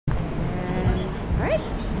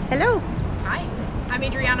Hello. Hi, I'm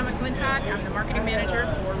Adriana McClintock. I'm the marketing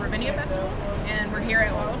manager for Ravinia Festival, and we're here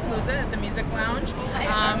at Lollapalooza at the Music Lounge.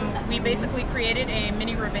 We basically created a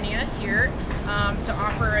mini Ravinia here to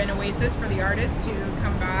offer an oasis for the artists to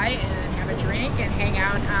come by and have a drink and hang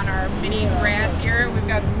out on our mini grass here. We've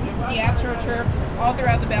got the AstroTurf all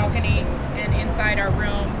throughout the balcony and inside our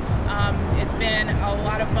room. It's been a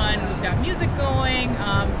lot of fun. We've got music going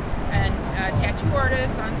and tattoo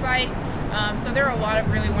artists on site. So there are a lot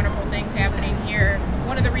of really wonderful things happening here.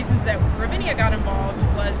 One of the reasons that Ravinia got involved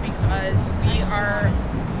was because we are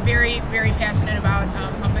very, very passionate about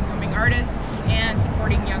up-and-coming artists and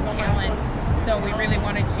supporting young talent. So we really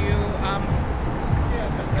wanted to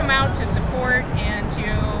come out to support and to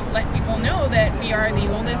let people know that we are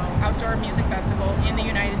the oldest outdoor music festival in the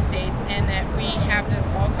United States, and that we have this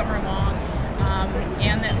all summer long,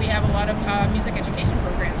 and that we have a lot of music education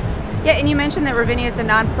programs. Yeah, and you mentioned that Ravinia is a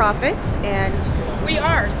nonprofit, and we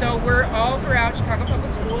are. So we're all throughout Chicago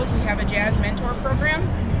Public Schools. We have a jazz mentor program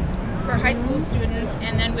for high school students,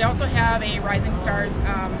 and then we also have a Rising Stars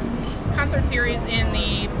concert series in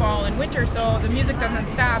the fall and winter. So the music doesn't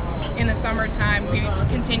stop in the summertime. We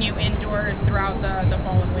continue indoors throughout the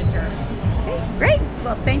fall and winter. Okay, great.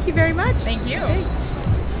 Well, thank you very much. Thank you. Okay.